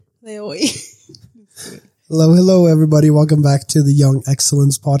Hello, everybody. Welcome back to the Young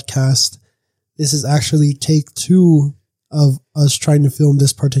Excellence Podcast. This is actually take 2 of us trying to film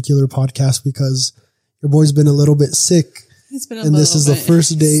this particular podcast because your boy's been a little bit sick. He's been and this is the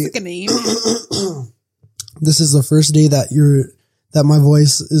first day. This is the first day that my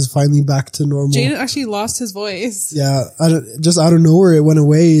voice is finally back to normal. Jaden actually lost his voice. Yeah, just out of nowhere, it went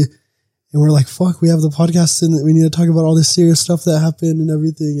away. And we're like, fuck, we have the podcast and we need to talk about all this serious stuff that happened and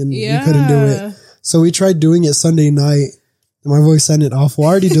everything. And we couldn't do it. So we tried doing it Sunday night. And my voice sounded awful. I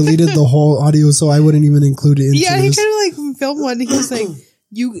already deleted the whole audio, so I wouldn't even include it into he this. tried to like film one. And he was like,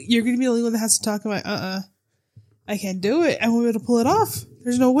 you're going to be the only one that has to talk. I'm like, I can't do it. I won't be able to pull it off.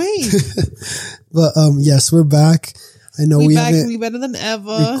 There's no way. But yes, we're back. I know we haven't we better than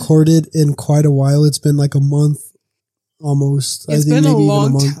ever recorded in quite a while. It's been like a month almost. It's been a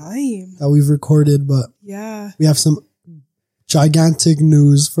long time that we've recorded, but yeah, we have some gigantic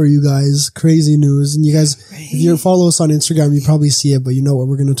news for you guys, crazy news. And you guys, if you follow us on Instagram, you probably see it, but you know what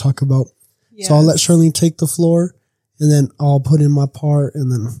we're going to talk about. Yes. So I'll let Charlene take the floor and then I'll put in my part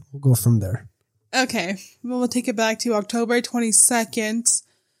and then we'll go from there. Okay. We'll take it back to October 22nd,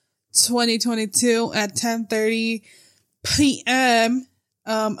 2022 at 10:30 p.m.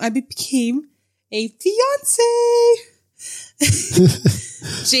 I became a fiance.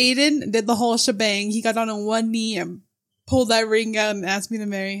 Jaden did the whole shebang. He got down on one knee and pulled that ring out and asked me to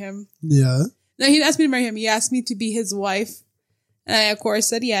marry him. Yeah. No, he didn't ask me to marry him. He asked me to be his wife. And I, of course,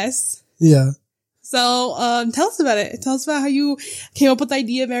 said yes. Yeah. So, tell us about it. Tell us about how you came up with the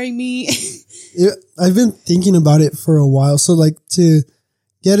idea of marrying me. I've been thinking about it for a while. So, like, to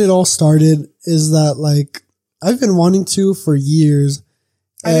get it all started is that, like, I've been wanting to for years.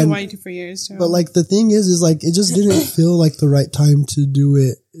 I've been wanting to for years, too. But, like, the thing is, like, it just didn't feel like the right time to do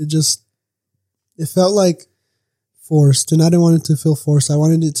it. It felt like forced, and I didn't want it to feel forced. I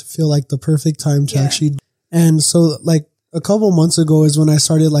wanted it to feel like the perfect time to actually. And so, like, a couple months ago is when I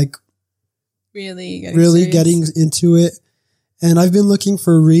started, like, really getting into it. And I've been looking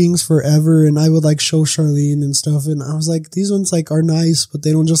for rings forever, and I would, like, show Charlene and stuff. And I was like, these ones, like, are nice, but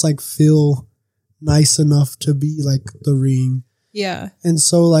they don't just, like, feel nice enough to be, like, the ring. Yeah. And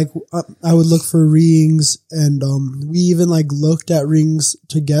so, like, I would look for rings, and we even, like, looked at rings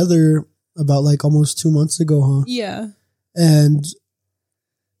together about, like, almost 2 months ago, huh? Yeah. And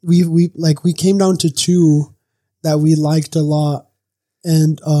we came down to 2 that we liked a lot.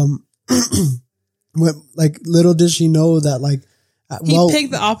 And like, little did she know that, like, he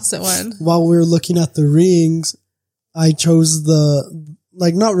picked the opposite one. While we were looking at the rings, I chose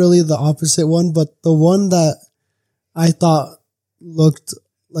like, not really the opposite one, but the one that I thought looked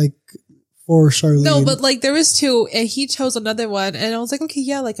like for Charlene. No, but, like, there was 2 and he chose another one and I was like, okay,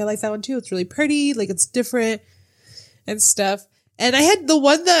 yeah, like, I like that one too. It's really pretty. Like, it's different and stuff. And I had the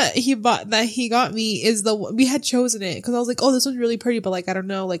one that he got me is we had chosen it because I was like, oh, this one's really pretty, but, like, I don't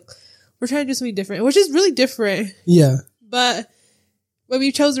know, like, we're trying to do something different, which is really different. Yeah. But when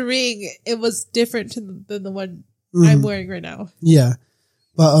we chose a ring, it was different than the one I'm wearing right now. Yeah.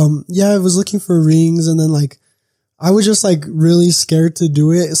 But, yeah, I was looking for rings and then, like, I was just, like, really scared to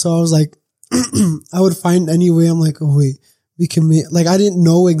do it. So I was like, I would find any way. I'm like, oh, wait, we can make, like, I didn't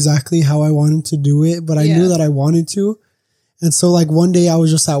know exactly how I wanted to do it, but I knew that I wanted to. And so, like, one day I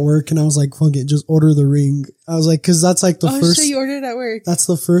was just at work and I was like, fuck it, just order the ring. I was like, cause that's like the first. So you ordered it at work. That's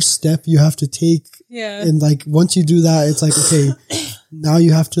the first step you have to take. Yeah. And, like, once you do that, it's like, okay, now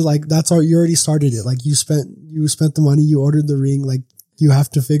you have to, like, you already started it. Like, you spent the money, you ordered the ring, like, you have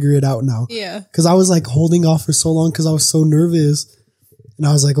to figure it out now. Yeah. Cause I was, like, holding off for so long cause I was so nervous. And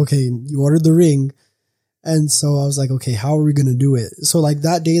I was like, okay, you ordered the ring. And so I was like, okay, how are we going to do it? So, like,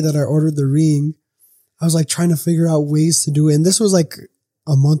 that day that I ordered the ring, I was, like, trying to figure out ways to do it. And this was, like,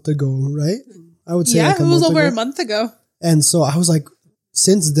 a month ago, right? I would say, yeah, like, it was over a month ago. And so I was like,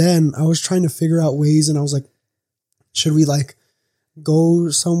 since then, I was trying to figure out ways, and I was like, should we, like, go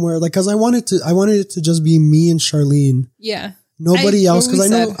somewhere? Like, cause I wanted it to just be me and Charlene. Yeah. Nobody else.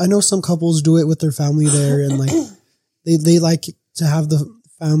 Cause I know some couples do it with their family there, and, like, they like to have the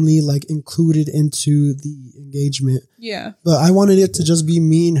family, like, included into the engagement. Yeah. But I wanted it to just be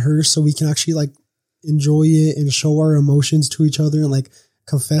me and her so we can actually, like, enjoy it and show our emotions to each other and, like,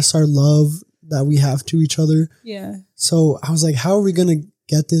 confess our love that we have to each other. Yeah. So I was like, how are we going to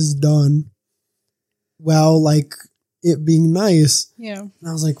get this done while, like, it being nice? Yeah. And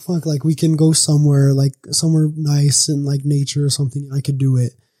I was like, fuck, like, we can go somewhere nice and, like, nature or something. I could do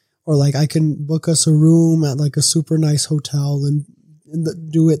it. Or, like, I can book us a room at, like, a super nice hotel and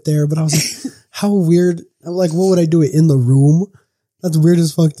do it there. But I was like, how weird. I'm like, what would I do it in the room? That's weird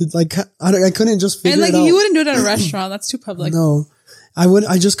as fuck. Like, I couldn't just figure it out. And, like, you wouldn't do it at a restaurant. That's too public. No.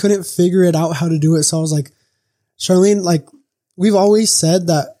 I just couldn't figure it out how to do it. So I was like, Charlene, like, we've always said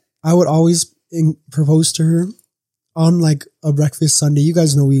that I would always propose to her on like a breakfast Sunday. You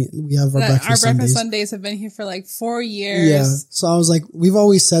guys know we have our breakfast Sundays have been here for like 4 years. Yeah. So I was like, we've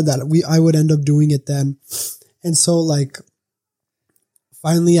always said that I would end up doing it then. And so like,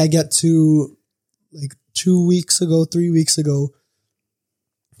 finally I get to like 3 weeks ago.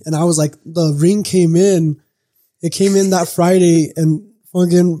 And I was like, the ring came in. It came in that Friday, and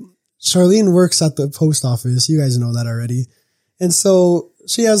fucking Charlene works at the post office. You guys know that already. And so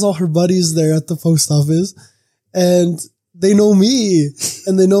she has all her buddies there at the post office, and they know me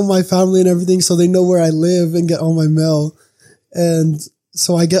and they know my family and everything. So they know where I live and get all my mail. And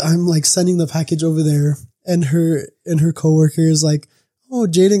so I'm like sending the package over there, and her coworker is like, oh,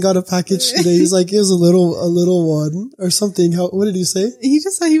 Jaden got a package today. He's like, it was a little one or something. What did he say? He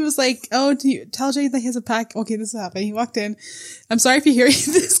was like, oh, tell Jaden that he has a pack. Okay, this is happening. He walked in. I'm sorry if you're hearing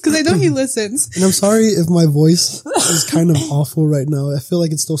this because I know he listens. And I'm sorry if my voice is kind of awful right now. I feel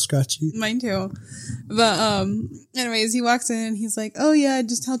like it's still scratchy. Mine too. But, anyways, he walks in and he's like, oh yeah,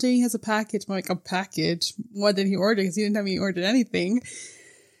 just tell Jaden he has a package. I'm like, a package? What did he order? Because he didn't tell me he ordered anything.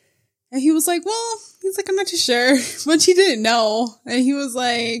 And he was like, I'm not too sure. But he didn't know. And he was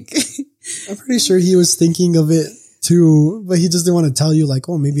like... I'm pretty sure he was thinking of it too, but he just didn't want to tell you like,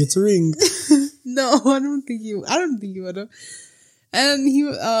 oh, maybe it's a ring. No, I don't think you would have.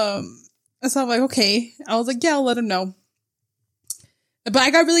 And so I'm like, okay. I was like, yeah, I'll let him know. But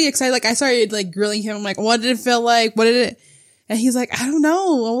I got really excited. Like, I started like grilling him. I'm like, what did it feel like? What did it... And he's like, I don't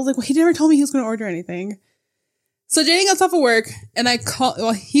know. I was like, well, he never told me he was going to order anything. So Jaden gets off of work and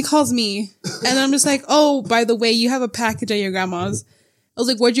he calls me and I'm just like, oh, by the way, you have a package at your grandma's. I was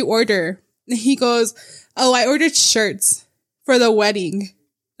like, what'd you order? And he goes, oh, I ordered shirts for the wedding.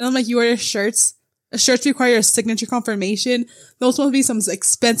 And I'm like, you ordered shirts? Shirts require a signature confirmation. Those supposed to be some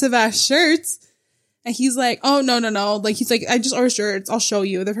expensive ass shirts. And he's like, oh, no. Like, he's like, I just ordered shirts. I'll show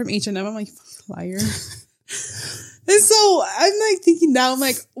you. They're from H&M. I'm like, liar. And so I'm like thinking now, I'm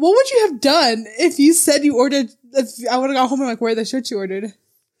like, what would you have done if you said you ordered, if I would have got home and like, where are the shirts you ordered?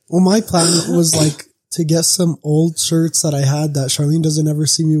 Well, my plan was like to get some old shirts that I had that Charlene doesn't ever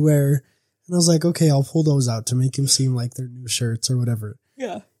see me wear. And I was like, okay, I'll pull those out to make them seem like they're new shirts or whatever.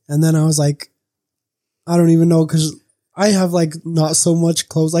 Yeah. And then I was like, I don't even know, because I have like not so much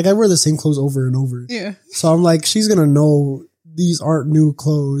clothes. Like I wear the same clothes over and over. Yeah. So I'm like, she's going to know these aren't new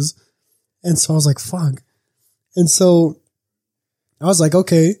clothes. And so I was like, fuck. And so I was like,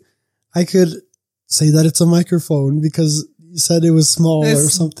 okay, I could say that it's a microphone because you said it was small or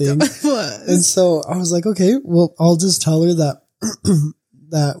something. And so I was like, okay, well, I'll just tell her that,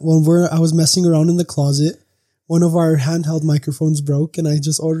 that when I was messing around in the closet, one of our handheld microphones broke and I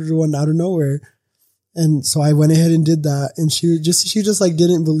just ordered one out of nowhere. And so I went ahead and did that. And she just like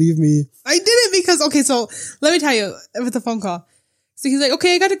didn't believe me. I did it because, okay, so let me tell you with the phone call. So he's like,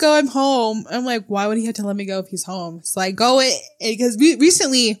 okay, I got to go. I'm home. I'm like, why would he have to let me go if he's home? So I go because we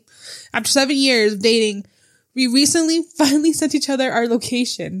recently, after 7 years of dating, we recently finally sent each other our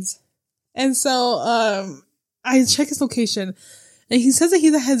locations. And so, I check his location and he says that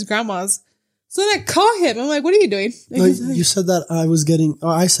he's at his grandma's. So then I call him. I'm like, what are you doing? No, like, you said that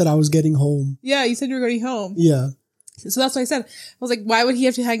I said I was getting home. Yeah, you said you were getting home. Yeah. So that's what I said. I was like, why would he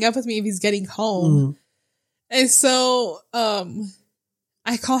have to hang out with me if he's getting home? Mm. And so,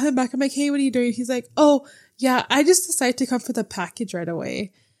 I call him back. I'm like, hey, what are you doing? He's like, oh, yeah, I just decided to come for the package right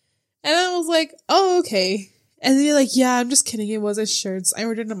away. And I was like, oh, okay. And then you're like, yeah, I'm just kidding. It wasn't shirts. I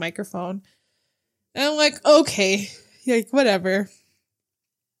ordered a microphone. And I'm like, okay. You're like, whatever.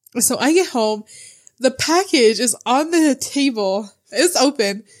 So I get home. The package is on the table. It's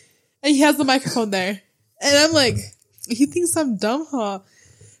open. And he has the microphone there. And I'm like, he thinks I'm dumb, huh?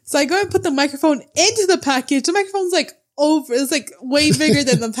 So I go and put the microphone into the package. The microphone's like, it's like way bigger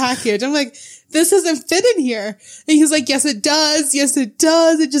than the package. I'm like, this doesn't fit in here. And he's like, yes, it does. Yes, it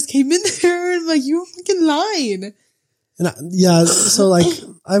does. It just came in there. And I'm like, you're fucking lying. And so like,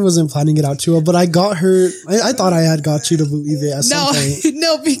 I wasn't planning it out too well, but I got her, I thought I had got you to believe it at some point.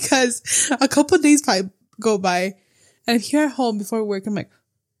 No, because a couple of days go by and I'm here at home before work. I'm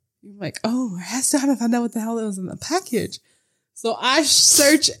like, oh, I still haven't found out what the hell it was in the package. So I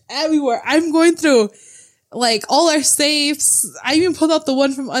search everywhere. I'm going through like all our safes. I even pulled out the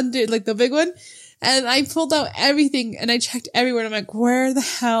one from under, like the big one. And I pulled out everything and I checked everywhere. And I'm like, where the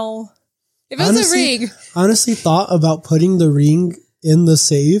hell? If it was a ring. I honestly thought about putting the ring in the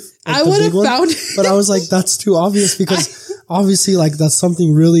safe. Like I would have found it. But I was like, that's too obvious because obviously, like, that's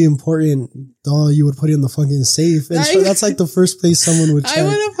something really important. You would put it in the fucking safe. And so that's like the first place someone would check. I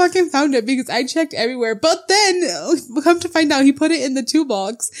would have fucking found it because I checked everywhere. But then, come to find out, he put it in the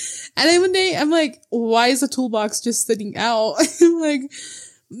toolbox. And then one day, I'm like, why is the toolbox just sitting out? I'm like,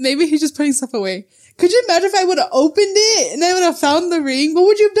 maybe he's just putting stuff away. Could you imagine if I would have opened it and I would have found the ring? What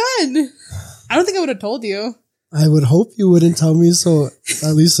would you have done? I don't think I would have told you. I would hope you wouldn't tell me, so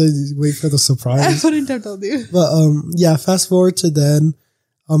at least I'd wait for the surprise. I wouldn't have told you. But, yeah, fast forward to then,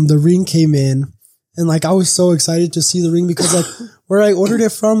 the ring came in, and, like, I was so excited to see the ring because, like, where I ordered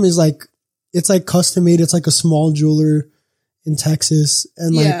it from is, like, it's, like, custom made. It's, like, a small jeweler in Texas,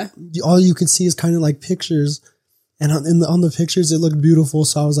 and, like, all you can see is kind of, like, pictures, and on the pictures, it looked beautiful,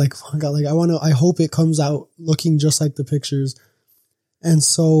 so I was like, fuck, like, I hope it comes out looking just like the pictures. And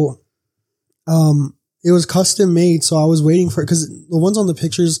so, it was custom made, so I was waiting for it because the ones on the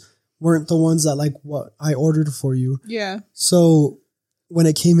pictures weren't the ones that like what I ordered for you. Yeah. So when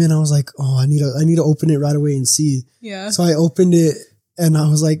it came in, I was like, oh, I need to open it right away and see. Yeah. So I opened it and I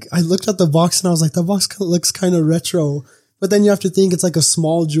was like, I looked at the box and I was like, the box looks kind of retro. But then you have to think it's like a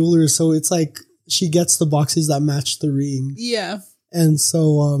small jeweler, so it's like she gets the boxes that match the ring. Yeah. And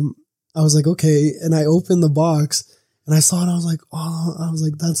so I was like, okay, and I opened the box and I saw it. And I was like, oh, I was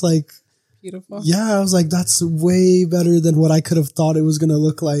like, that's like. Beautiful. Yeah, I was like, that's way better than what I could have thought it was going to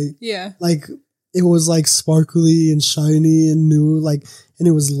look like. Yeah. Like, it was like sparkly and shiny and new, like, and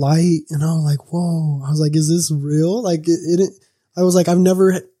it was light. And I was like, whoa. I was like, is this real? Like, I was like, I've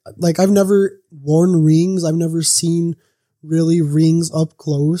never worn rings. I've never seen really rings up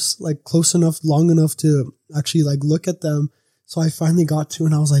close, like close enough, long enough to actually like look at them. So I finally got to,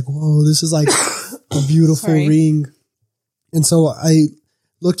 and I was like, whoa, this is like a beautiful ring. And so I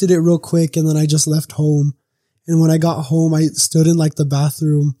looked at it real quick, and then I just left home. And when I got home, I stood in like the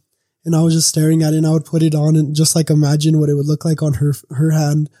bathroom and I was just staring at it, and I would put it on and just like imagine what it would look like on her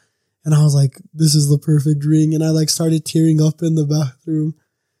hand. And I was like, this is the perfect ring. And I like started tearing up in the bathroom,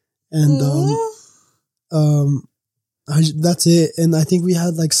 and, that's it. And I think we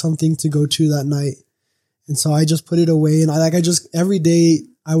had like something to go to that night. And so I just put it away, and every day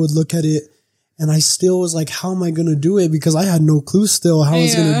I would look at it. And I still was like, how am I going to do it? Because I had no clue still how I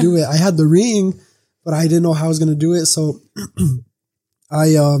was going to do it. I had the ring, but I didn't know how I was going to do it. So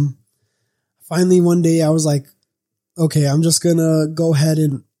I finally one day I was like, okay, I'm just going to go ahead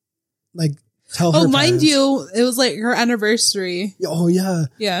and like tell her. Oh, mind you, it was like her anniversary. Oh, yeah.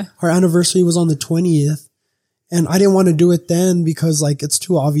 Yeah. Her anniversary was on the 20th. And I didn't want to do it then because like it's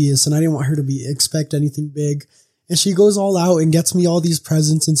too obvious, and I didn't want her to expect anything big. And she goes all out and gets me all these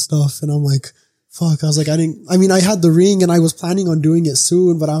presents and stuff. And I'm like, fuck, I was like, I had the ring and I was planning on doing it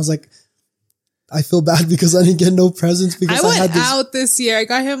soon, but I was like, I feel bad because I didn't get no presents because I went out this year.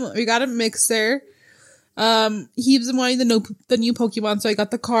 We got a mixer. He was wanting the new Pokemon, so I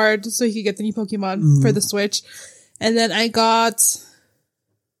got the card so he could get the new Pokemon for the Switch. And then I got,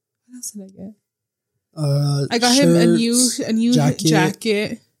 what else did I get? I got him a new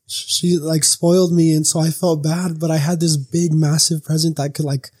jacket. She like spoiled me, and so I felt bad, but I had this big, massive present that could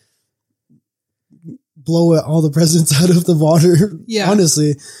like blow all the presents out of the water. Yeah.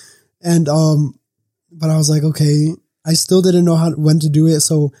 Honestly. And, but I was like, okay, I still didn't know when to do it.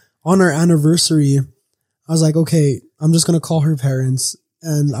 So on our anniversary, I was like, okay, I'm just going to call her parents,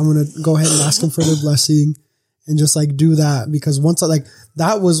 and I'm going to go ahead and ask them for their blessing and just like do that. Because once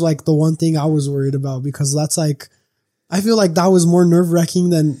that was like the one thing I was worried about, because that's like, I feel like that was more nerve wracking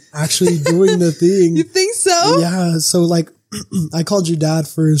than actually doing the thing. You think so? Yeah. So like, I called your dad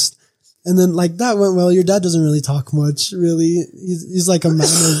first, and then like that went well. Your dad doesn't really talk much, really. He's like a man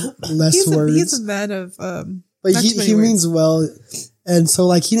of less words. He's a man of, but he means well. And so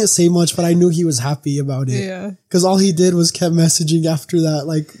like, he didn't say much, but I knew he was happy about it. Yeah. Cause all he did was kept messaging after that,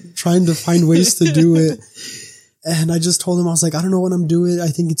 like trying to find ways to do it. And I just told him, I was like, I don't know when I'm doing it. I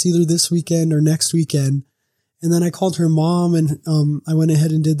think it's either this weekend or next weekend. And then I called her mom, and I went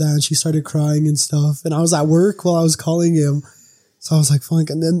ahead and did that, and she started crying and stuff. And I was at work while I was calling him. So I was like, fuck.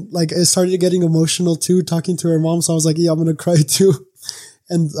 And then like it started getting emotional too, talking to her mom. So I was like, yeah, I'm going to cry too.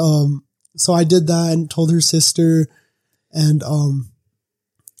 And so I did that and told her sister. And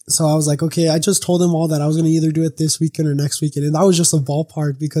so I was like, okay, I just told them all that I was going to either do it this weekend or next weekend. And that was just a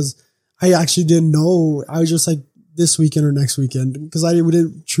ballpark because I actually didn't know. I was just like, this weekend or next weekend, because we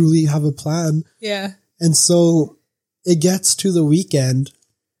didn't truly have a plan. Yeah. And so it gets to the weekend,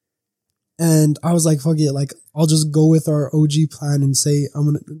 and I was like, fuck it, like I'll just go with our OG plan and say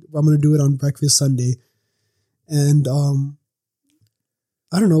I'm gonna do it on Breakfast Sunday. And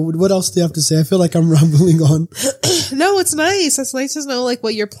I don't know, what else do you have to say? I feel like I'm rambling on. No, it's nice. It's nice to know like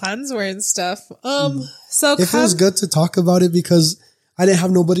what your plans were and stuff. So it feels good to talk about it because I didn't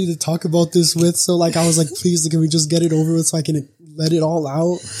have nobody to talk about this with. So like, I was like, please, can we just get it over with so I can let it all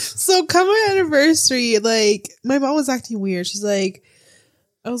out? So come our anniversary, like my mom was acting weird. She's like,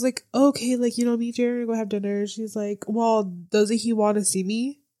 I was like, okay, like, you know, me and Jerry go have dinner. She's like, well, doesn't he want to see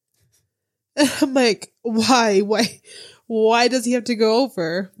me? And I'm like, why? Why does he have to go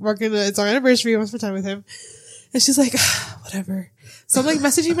over? It's our anniversary. I want to spend time with him. And she's like, whatever. So I'm like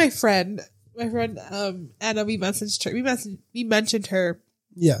messaging my friend, Anna. We messaged her. We mentioned her.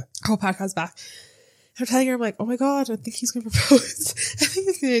 Yeah. Whole podcast back. I'm telling her, I'm like, oh my God, I think he's going to propose. I think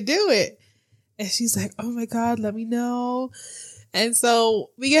he's going to do it. And she's like, oh my God, let me know. And so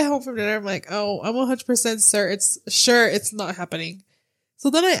we get home from dinner. I'm like, oh, I'm 100% sure it's not happening. So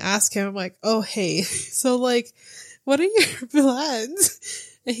then I ask him, I'm like, oh, hey, so like, what are your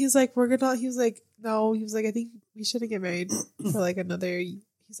plans? And he's like, he was like, no, he was like, I think we shouldn't get married for like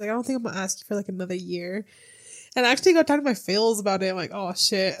he's like, I don't think I'm going to ask you for like another year. And I actually got down to my feels about it. I'm like, oh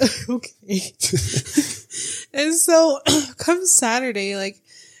shit. Okay. And so come Saturday, like,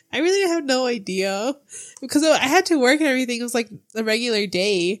 I really have no idea because I had to work and everything. It was like a regular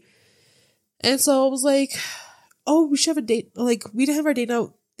day. And so I was like, oh, we should have a date. Like, we didn't have our date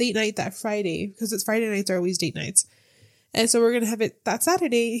night that Friday because it's Friday nights are always date nights. And so we're going to have it that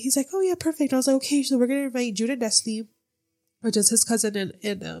Saturday. He's like, oh yeah, perfect. And I was like, okay, so we're going to invite Jude and Destiny, which is his cousin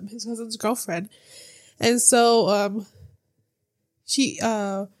and his cousin's girlfriend. And so, he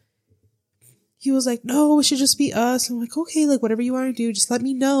was like, no, it should just be us. I'm like, okay, like whatever you want to do, just let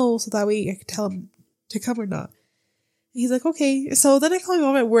me know so that way I can tell him to come or not. And he's like, okay. So then I call my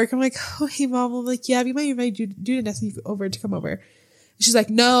mom at work. I'm like, oh, hey mom. I'm like, yeah, we might invite Jude and Destiny over to come over. And she's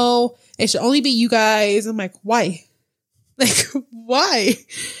like, no, it should only be you guys. I'm like, why? Like, why?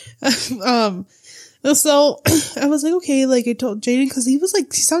 So I was like, okay, like I told Jaden because he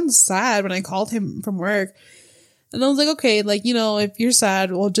sounded sad when I called him from work. And I was like, okay, like, you know, if you're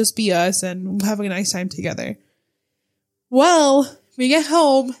sad, we'll just be us and we'll have a nice time together. Well, we get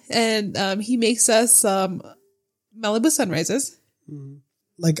home and he makes us Malibu sunrises.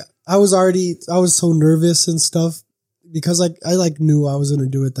 Like, I was so nervous and stuff because like I like knew I was going to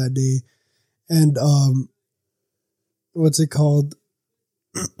do it that day. And what's it called?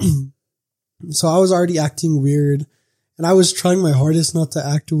 So I was already acting weird and I was trying my hardest not to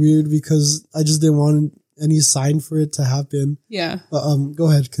act weird because I just didn't want any sign for it to happen. Yeah. But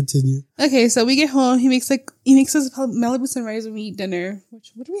go ahead, continue. Okay, so we get home. He makes us Malibu sunrise and we eat dinner.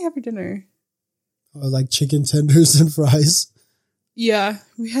 What do we have for dinner? Like chicken tenders and fries. Yeah,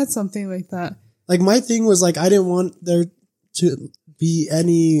 we had something like that. Like my thing was like I didn't want there to be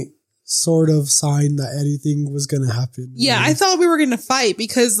any sort of sign that anything was gonna happen. Yeah, I thought we were gonna fight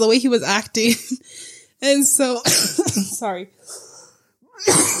because the way he was acting. And so sorry.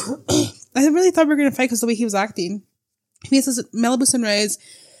 I really thought we were going to fight because the way he was acting. He makes us Malibu sunrise.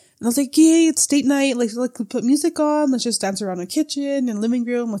 And I was like, yay, it's date night. Like, put music on. Let's just dance around the kitchen and living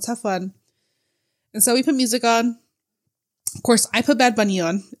room. Let's have fun. And so we put music on. Of course, I put Bad Bunny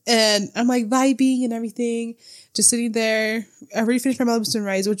on. And I'm like vibing and everything. Just sitting there. I already finished my Malibu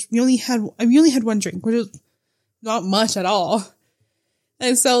sunrise, which we only had one drink, which is not much at all.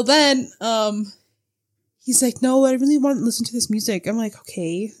 And so then, he's like, no, I really want to listen to this music. I'm like,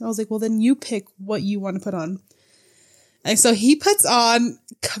 okay. I was like, well, then you pick what you want to put on. And so he puts on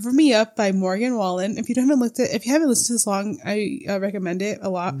Cover Me Up by Morgan Wallen. If you haven't listened to the song, I recommend it a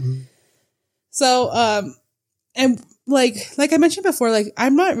lot. Mm-hmm. So, and like I mentioned before, like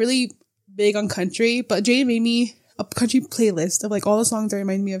I'm not really big on country, but Jay made me a country playlist of like all the songs that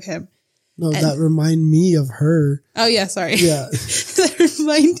remind me of him. No, that remind me of her. Oh yeah, sorry. Yeah. That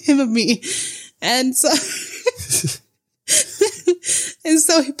remind him of me. And so, and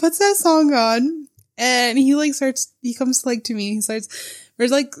so he puts that song on and he comes like to me. We're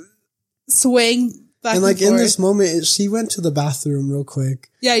like swaying back and like in this moment, she went to the bathroom real quick.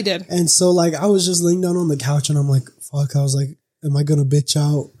 Yeah, I did. And so like, I was just laying down on the couch and I'm like, fuck, I was like, am I going to bitch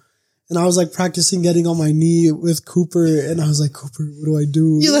out? And I was like practicing getting on my knee with Cooper. And I was like, Cooper, what do I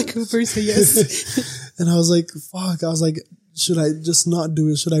do? You like Cooper, so yes. And I was like, fuck, I was like, should I just not do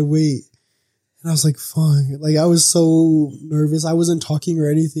it? Should I wait? And I was like, fuck. Like, I was so nervous. I wasn't talking or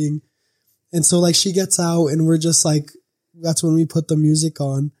anything. And so, like, she gets out and we're just like, that's when we put the music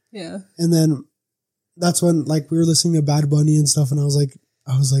on. Yeah. And then that's when, like, we were listening to Bad Bunny and stuff. And I was like,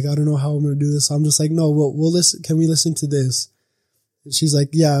 I don't know how I'm going to do this. So I'm just like, no, we'll listen. Can we listen to this? And she's like,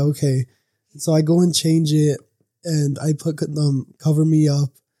 yeah, okay. And so I go and change it and I put Cover Me Up.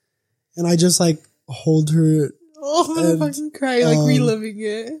 And I just, like, hold her. Oh, I'm going to fucking cry, like, reliving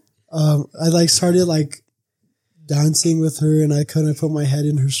it. I like started like dancing with her, and I couldn't put my head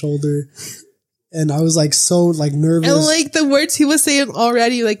in her shoulder. And I was like so like nervous. And like the words he was saying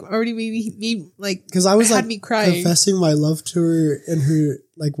already made me like, because I was had like me crying. confessing my love to her and her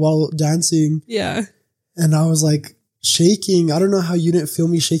like while dancing. Yeah. And I was like shaking. I don't know how you didn't feel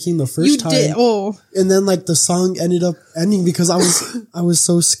me shaking the first time. You did. Oh. And then like the song ended up ending because I was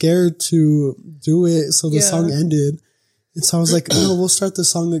so scared to do it. So the song ended. And so I was like, no, we'll start the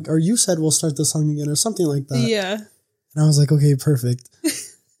song. Or you said we'll start the song again or something like that. Yeah. And I was like, okay, perfect.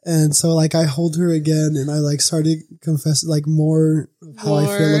 And so like I hold her again and I like started confessing like more of how I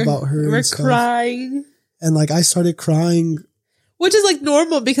feel about her. We're crying. And like I started crying. Which is like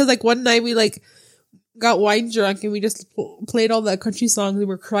normal because like one night we like got wine drunk and we just played all the country songs and we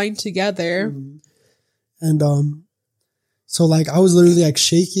were crying together. Mm-hmm. And so like I was literally like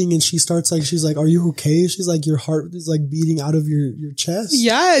shaking and she starts like, she's like, are you okay? She's like, your heart is like beating out of your chest.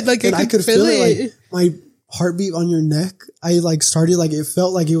 Yeah, like and I could feel it. Like my heartbeat on your neck. I like started like, it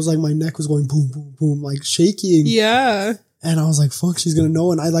felt like it was like my neck was going boom, boom, boom, like shaking. Yeah. And I was like, fuck, she's gonna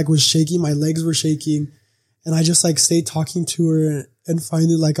know. And I like was shaking, my legs were shaking. And I just like stayed talking to her. And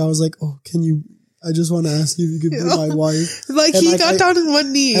finally like I was like, oh, I just want to ask you if you could be my wife. Like and he got down on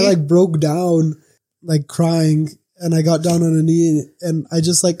one knee. I like broke down like crying. And I got down on a knee and I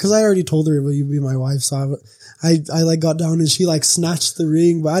just like, cause I already told her, will you be my wife? So I like got down and she like snatched the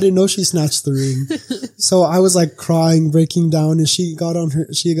ring, but I didn't know she snatched the ring. So I was like crying, breaking down, and she got on her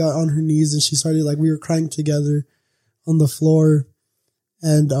knees and she started like, we were crying together on the floor.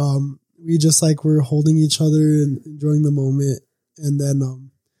 And, we just like were holding each other and enjoying the moment. And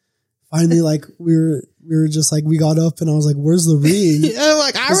then, finally, like we were just like, we got up and I was like, where's the ring? I'm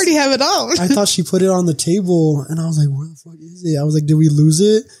like, I already have it on. I thought she put it on the table and I was like, where the fuck is it? I was like, did we lose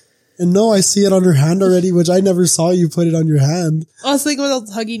it? And no, I see it on her hand already, which I never saw you put it on your hand. I was thinking when I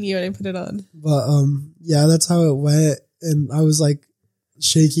was hugging you and I put it on. But, yeah, that's how it went. And I was like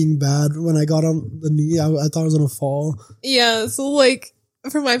shaking bad when I got on the knee. I thought I was going to fall. Yeah. So like,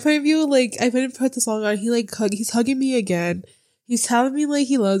 from my point of view, like I couldn't put the song on. He's hugging me again. He's telling me like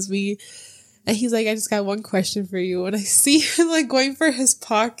he loves me. And he's like, I just got one question for you. And I see him like going for his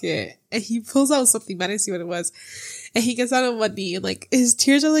pocket and he pulls out something, but I didn't see what it was. And he gets down on one knee and like his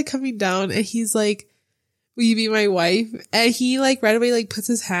tears are like coming down and he's like, will you be my wife? And he like right away like puts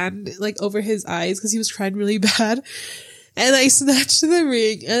his hand like over his eyes because he was crying really bad. And I snatched the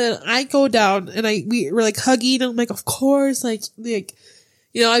ring and then I go down and we were like hugging and I'm like, of course, like,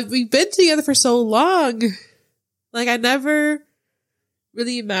 you know, we've been together for so long. Like I never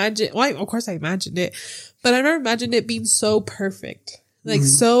really imagined, well, of course I imagined it, but I never imagined it being so perfect. Like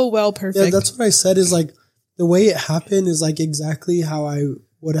so well perfect. Yeah, that's what I said is like the way it happened is like exactly how I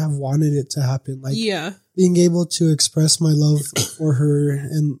would have wanted it to happen. Like being able to express my love for her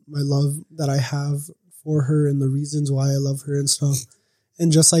and my love that I have for her and the reasons why I love her and stuff.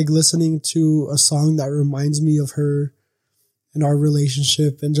 And just like listening to a song that reminds me of her and our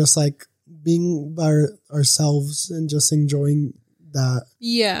relationship and just like being by ourselves and just enjoying that.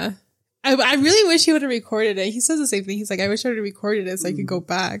 Yeah. I really wish he would have recorded it. He says the same thing. He's like, I wish I would have recorded it so I could go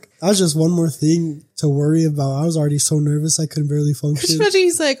back. That was just one more thing to worry about. I was already so nervous I couldn't barely function.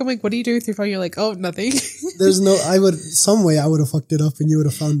 He's like, I'm like, what do you do with your phone? You're like, oh, nothing. Some way I would have fucked it up and you would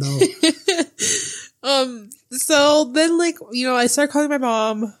have found out. So then like, you know, I start calling my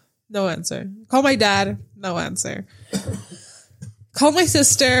mom, no answer. Call my dad, no answer. Call my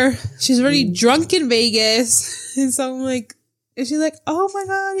sister. She's already drunk in Vegas. And so I'm like, and she's like, oh my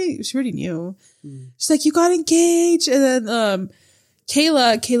God. She already knew. She's like, you got engaged. And then,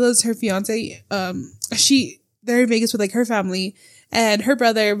 Kayla's her fiance. They're in Vegas with like her family and her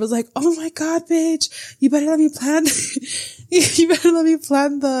brother was like, oh my God, bitch, you better let me plan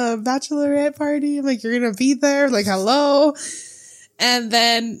the bachelorette party. I'm like, you're going to be there. Like, hello. And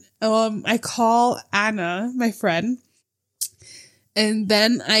then, I call Anna, my friend. And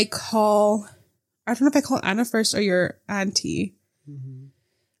then I don't know if I called Anna first or your auntie. Mm-hmm.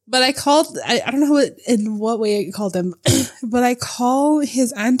 But I don't know in what way I called them, but I call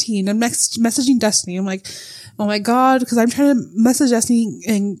his auntie and I'm messaging Destiny. I'm like, oh my God, because I'm trying to message Destiny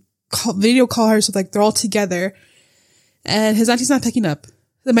and video call her so like they're all together. And his auntie's not picking up.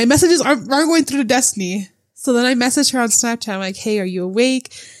 And my messages aren't going through to Destiny. So then I message her on Snapchat. I'm like, hey, are you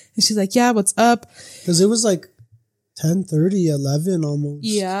awake? And she's like, yeah, what's up? Because it was like 10:30, 11 almost.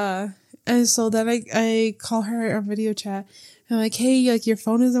 Yeah. And so then I call her on video chat. And I'm like, hey, like your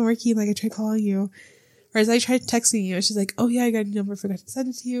phone isn't working. Like I tried calling you. Or as I tried texting you. And she's like, oh yeah, I got your number. Forgot to send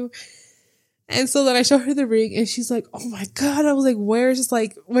it to you. And so then I show her the ring and she's like, oh my God. I was like, where's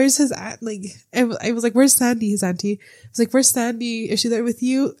his aunt? Like, I was like, where's Sandy, his auntie? I was like, where's Sandy? Is she there with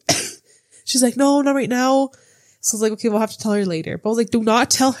you? She's like, no, not right now. So I was like, okay, we'll have to tell her later. But I was like, do not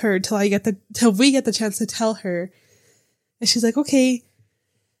tell her till we get the chance to tell her. And she's like, okay.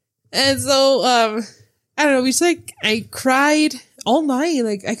 And so, I don't know, I cried all night.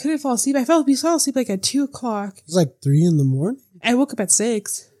 Like, I couldn't fall asleep. We fell asleep like at 2:00. It was like 3 a.m. I woke up at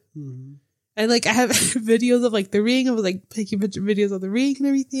 6. Mm-hmm. And like, I have videos of like the ring. I was like taking videos of the ring and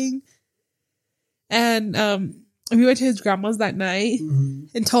everything. And, we went to his grandma's that night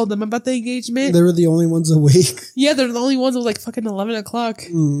and told them about the engagement. They were the only ones awake. Yeah, they're the only ones. It was like fucking 11:00.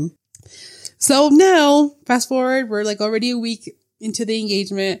 Mm-hmm. So now, fast forward, we're like already a week into the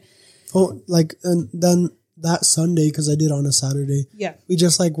engagement. Oh, like, and then that Sunday, because I did on a Saturday. Yeah. We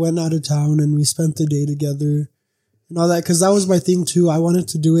just like went out of town and we spent the day together and all that. Because that was my thing too. I wanted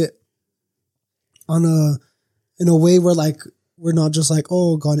to do it in a way where like, we're not just like,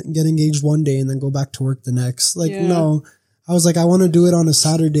 oh, get engaged one day and then go back to work the next. Like, no, I was like, I want to do it on a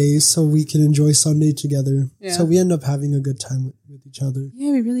Saturday so we can enjoy Sunday together. Yeah. So we end up having a good time with each other.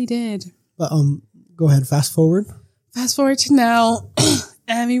 Yeah, we really did. But go ahead, fast forward. Fast forward to now.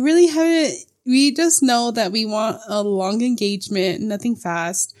 And we really haven't, we just know that we want a long engagement, nothing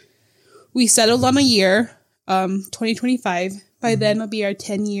fast. We settled on a year, 2025. By then it'll be our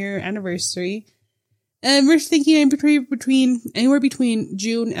 10-year anniversary. And we're thinking anywhere between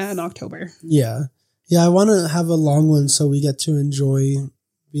June and October. Yeah. Yeah, I want to have a long one so we get to enjoy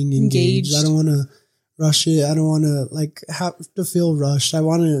being engaged. I don't want to rush it. I don't want to like have to feel rushed. I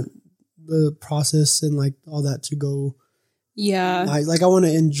want the process and like all that to go. Yeah. Like I want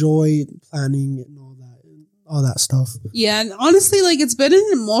to enjoy planning and all that stuff. Yeah. And honestly, like it's been an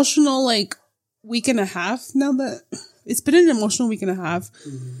emotional like week and a half now that it's been an emotional week and a half.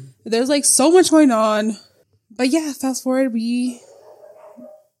 Mm-hmm. There's like so much going on. But yeah, fast forward,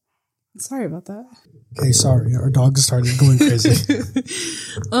 sorry about that. Okay, sorry. Our dog started going crazy.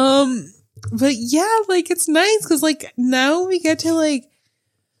 But yeah, like it's nice because like now we get to like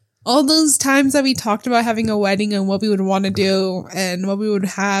all those times that we talked about having a wedding and what we would want to do and what we would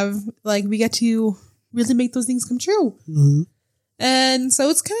have, like we get to really make those things come true. Mm-hmm. And so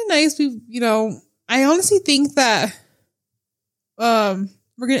it's kind of nice. I honestly think that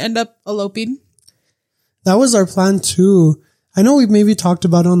we're going to end up eloping. That was our plan too. I know we maybe talked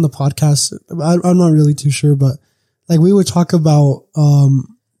about it on the podcast. I'm not really too sure, but like we would talk about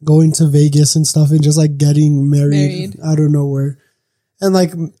going to Vegas and stuff and just like getting married out of nowhere. And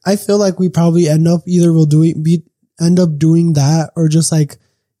like I feel like we probably end up doing that or just like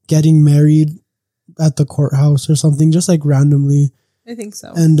getting married at the courthouse or something, just like randomly. I think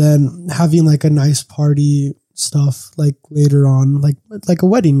so. And then having like a nice party stuff like later on, like a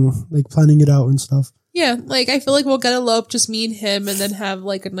wedding, like planning it out and stuff. Yeah, like I feel like we'll get eloped, just me and him, and then have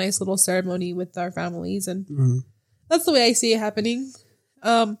like a nice little ceremony with our families, and that's the way I see it happening.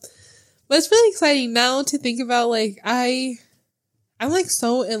 But it's really exciting now to think about. Like I'm like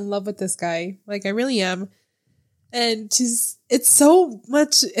so in love with this guy, like I really am, and just it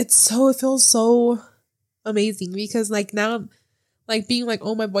feels so amazing because like now I'm like being like,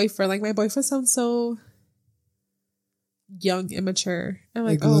 oh, my boyfriend, like my boyfriend sounds so young, immature. I'm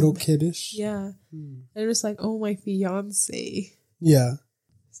like, a little kiddish. Yeah. And just like, oh, my fiance. Yeah.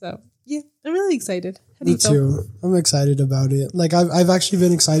 So yeah, I'm really excited. Me too. I'm excited about it. Like I've actually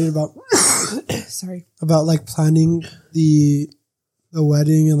been excited about about like planning the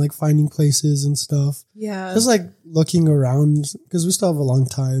wedding and like finding places and stuff. Yeah. Just like looking around because we still have a long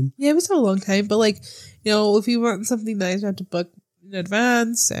time. Yeah, we still have a long time, but like, if we want something nice, we have to book in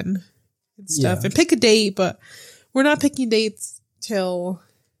advance and stuff and pick a date, but we're not picking dates till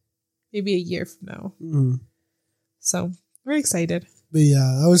maybe a year from now. Mm-hmm. So we're excited. But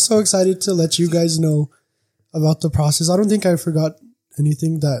yeah, I was so excited to let you guys know about the process. I don't think I forgot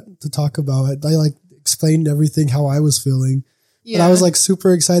anything to talk about. I like explained everything how I was feeling. Yeah. But I was like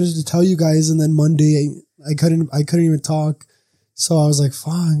super excited to tell you guys. And then Monday I couldn't even talk. So I was like,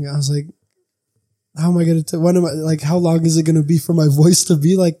 fuck. I was like, how am I going to, how long is it going to be for my voice to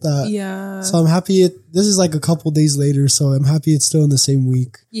be like that? Yeah. So I'm happy this is like a couple days later. So I'm happy it's still in the same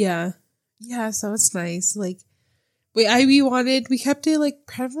week. Yeah. Yeah. So it's nice. Like, we kept it like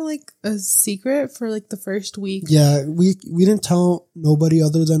kind of like a secret for like the first week. Yeah. We didn't tell nobody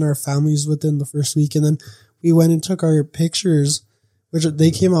other than our families within the first week. And then we went and took our pictures, which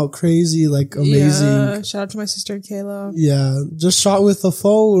they came out crazy, like amazing. Yeah, shout out to my sister Kayla. Yeah, just shot with the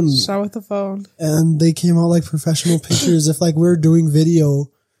phone. And they came out like professional pictures. If like we're doing video,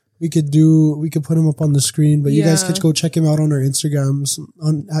 we could put them up on the screen, but you guys could go check them out on our Instagrams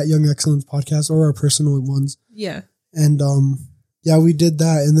at Young Excellence Podcast or our personal ones. Yeah. And we did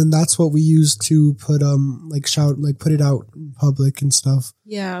that, and then that's what we used to put put it out in public and stuff.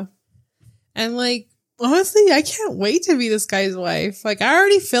 Yeah. And like honestly, I can't wait to be this guy's wife. Like, I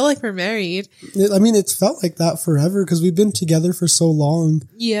already feel like we're married. I mean, it's felt like that forever because we've been together for so long.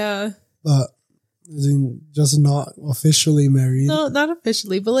 Yeah. But just not officially married. No, not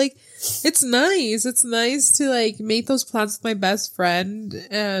officially, but like, it's nice. It's nice to like make those plans with my best friend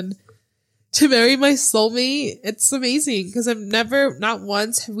and to marry my soulmate. It's amazing because not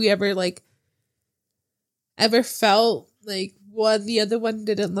once have we ever felt like the other one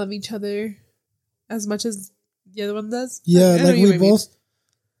didn't love each other as much as the other one does. Yeah, like we both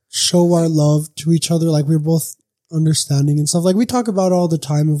show our love to each other. Like we're both understanding and stuff. Like we talk about all the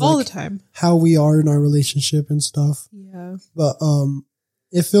time of all the time how we are in our relationship and stuff. Yeah. But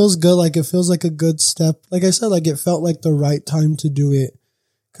it feels good. Like it feels like a good step. Like I said, like it felt like the right time to do it.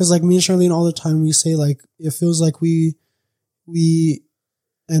 Cause like me and Charlene all the time we say like it feels like we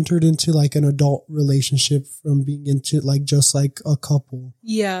entered into like an adult relationship from being into like just like a couple.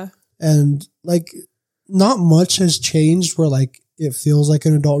 Yeah. And like not much has changed where like it feels like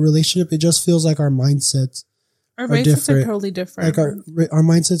an adult relationship. It just feels like our mindsets are totally different. Like our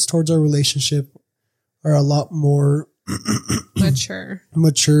mindsets towards our relationship are a lot more mature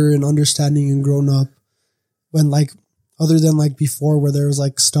and understanding and grown up. When like other than like before where there was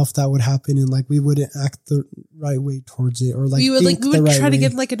like stuff that would happen and like we wouldn't act the right way towards it or like we would try to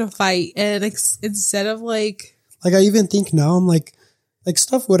get like in a fight and instead of like I even think now I'm like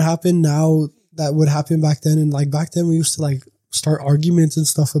stuff would happen now that would happen back then, and like back then we used to like start arguments and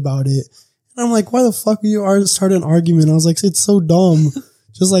stuff about it. And I'm like, why the fuck you start an argument? I was like, it's so dumb.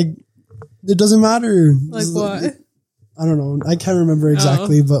 Just like it doesn't matter. Like what? I don't know. I can't remember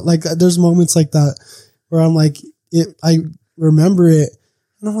exactly, but like there's moments like that where I'm like I remember it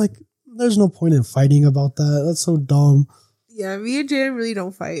and I'm like, there's no point in fighting about that. That's so dumb. Yeah, me and Jaden really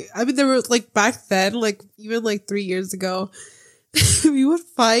don't fight. I mean, there were like back then, like even like 3 years ago, we would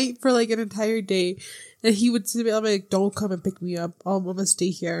fight for like an entire day, and he would say, "I'm like, don't come and pick me up. I'm gonna stay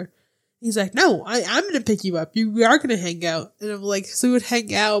here." He's like, "No, I'm gonna pick you up. We are gonna hang out." And I'm like, so we would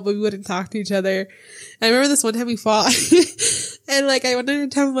hang out, but we wouldn't talk to each other. And I remember this one time we fought, and like I went into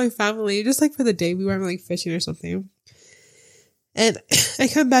town with my family just like for the day. We were like fishing or something. And I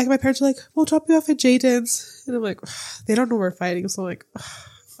come back, and my parents are like, "We'll drop you off at Jaden's." And I'm like, they don't know we're fighting. So I'm like,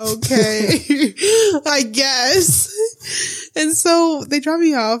 okay, I guess. And so they drop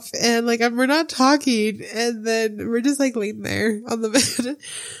me off, and like we're not talking. And then we're just like laying there on the bed.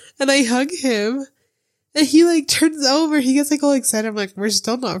 And I hug him. And he like turns over. He gets like all excited. I'm like, we're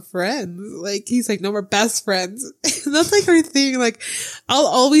still not friends. Like, he's like, no, we're best friends. And that's like our thing. Like, I'll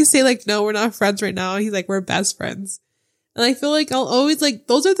always say like, no, we're not friends right now. And he's like, we're best friends. And I feel like I'll always like,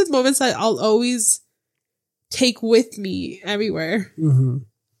 those are the moments that I'll always take with me everywhere. Mm-hmm.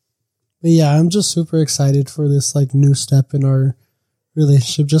 But yeah, I'm just super excited for this like new step in our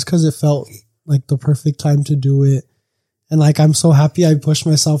relationship just because it felt like the perfect time to do it. And like, I'm so happy I pushed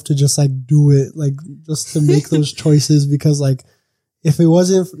myself to just like do it, like just to make those choices, because like, if it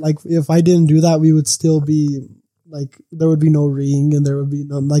wasn't like, if I didn't do that, we would still be like, there would be no ring and there would be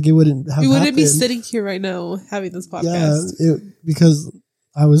none, like it wouldn't have happened. Be sitting here right now having this podcast. Yeah, because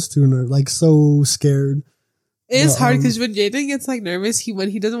I was too like so scared. It is hard because when Jaden gets like nervous, when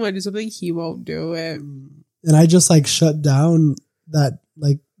he doesn't want to do something, he won't do it. And I just like shut down that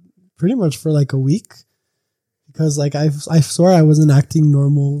like pretty much for like a week. Because like I swear I wasn't acting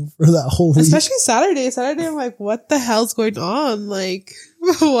normal for that whole week. Especially Saturday. Saturday I'm like, what the hell's going on? Like,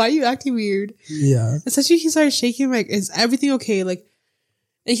 why are you acting weird? Yeah. Especially he started shaking, like, is everything okay? Like,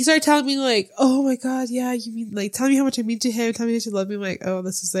 and he started telling me like, oh my God, yeah, you mean like, tell me how much I mean to him, tell me that you love me. I'm like, oh,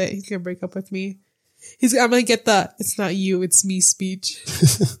 this is it. He's gonna break up with me. I'm gonna get the, it's not you, it's me speech.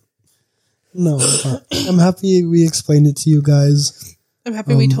 No, I'm happy we explained it to you guys. I'm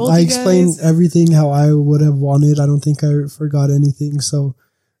happy we told you guys. I explained guys everything how I would have wanted. I don't think I forgot anything. So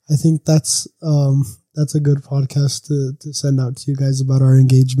I think that's a good podcast to send out to you guys about our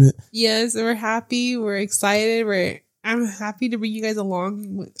engagement. Yes, we're happy. We're excited. I'm happy to bring you guys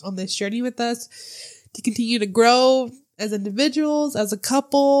along on this journey with us to continue to grow as individuals, as a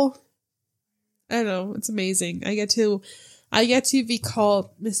couple. I don't know. It's amazing. I get to be called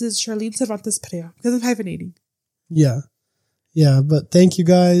Mrs. Charlene Cervantes Perea because I'm hyphenating. Yeah. Yeah, but thank you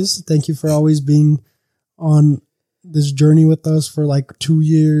guys. Thank you for always being on this journey with us for like 2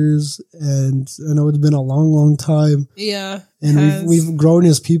 years. And I know it's been a long, long time. Yeah. And we've grown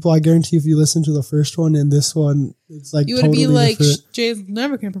as people. I guarantee if you listen to the first one and this one, it's like, you would totally be like, Jay's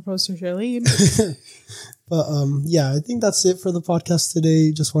never going to propose to Charlene. But yeah, I think that's it for the podcast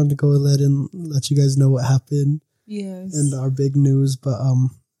today. Just wanted to go ahead and let you guys know what happened. Yes. And our big news. But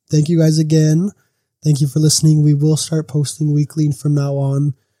thank you guys again. Thank you for listening. We will start posting weekly from now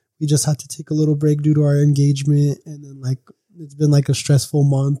on. We just had to take a little break due to our engagement, and then like it's been like a stressful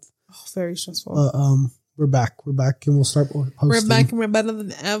month. Oh, very stressful. We're back, and we'll start posting. We're back and we're better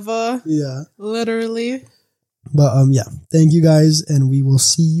than ever. Yeah, literally. But yeah, thank you guys, and we will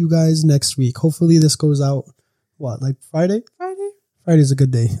see you guys next week. Hopefully, this goes out like Friday. Friday's a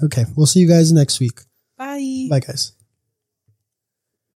good day. Okay, we'll see you guys next week. Bye. Bye, guys.